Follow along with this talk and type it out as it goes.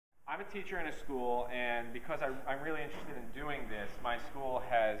I'm a teacher in a school, and because I'm really interested in doing this, my school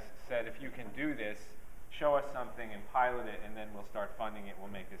has said, if you can do this, show us something and pilot it, and then we'll start funding it.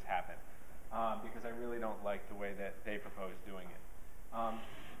 We'll make this happen. Because I really don't like the way that they propose doing it.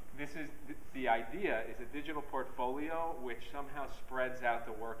 The idea is a digital portfolio which somehow spreads out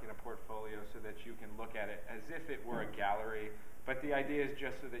the work in a portfolio so that you can look at it as if it were a gallery. But the idea is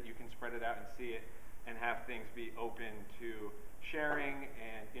just so that you can spread it out and see it and have things be open to sharing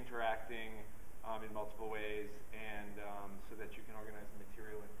and interacting in multiple ways, and so that you can organize the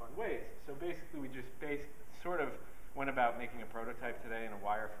material in fun ways. So basically we just sort of went about making a prototype today in a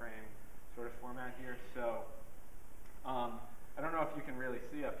wireframe sort of format here. So I don't know if you can really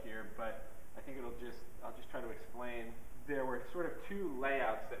see up here, but I think I'll just try to explain. There were sort of two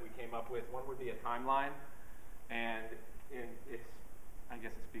layouts that we came up with. One would be a timeline, and I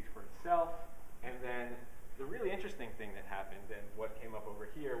guess it speaks for itself. And then the really interesting thing that happened, and what came up over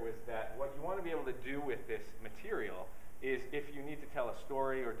here, was that what you want to be able to do with this material is, if you need to tell a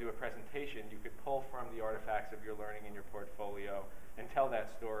story or do a presentation, you could pull from the artifacts of your learning in your portfolio and tell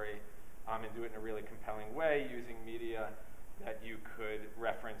that story, and do it in a really compelling way using media that you could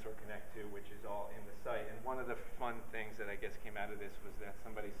reference or connect to, which is all in the site. And one of the fun things that I guess came out of this was that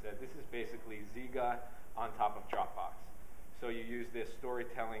somebody said, this is basically Ziga on top of Dropbox. So you use this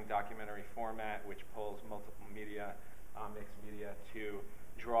storytelling documentary format, which pulls multiple media, mixed media, to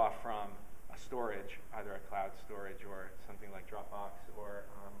draw from a storage, either a cloud storage or something like Dropbox, or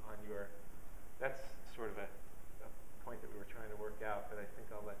on your, that's sort of a point that we were trying to work out, but I think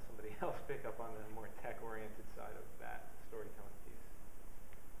I'll let somebody else pick up on the more tech-oriented side of that storytelling piece.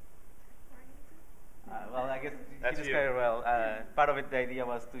 Well, I guess you That's described it well. Part of it, the idea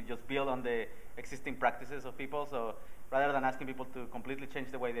was to just build on the existing practices of people. So rather than asking people to completely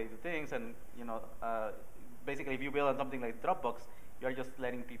change the way they do things, and basically, if you build on something like Dropbox, you're just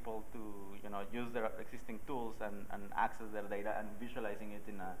letting people to use their existing tools and access their data and visualizing it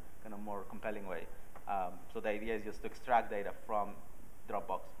in a kind of more compelling way. So the idea is just to extract data from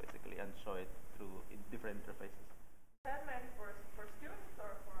Dropbox basically and show it through different interfaces. Is that meant for students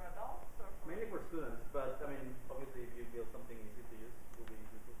or for adults? Or for Mainly for students, but I mean, obviously, if you build something easy to use, it will be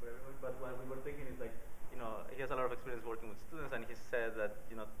useful for everyone. But what we were thinking is like, he has a lot of experience working with students, and he said that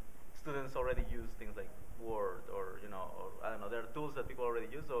students already use things like Word or or I don't know, there are tools that people already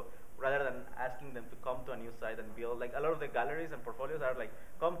use. So rather than asking them to come to a new site and build, like a lot of the galleries and portfolios are like,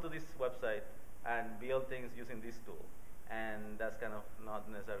 come to this website and build things using this tool, and that's kind of not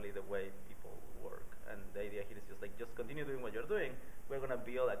necessarily the way people work. And the idea here is just continue doing what you're doing. We're going to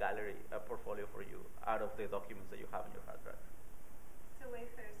build a gallery, a portfolio for you out of the documents that you have in your hard drive. It's a way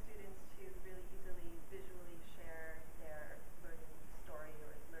for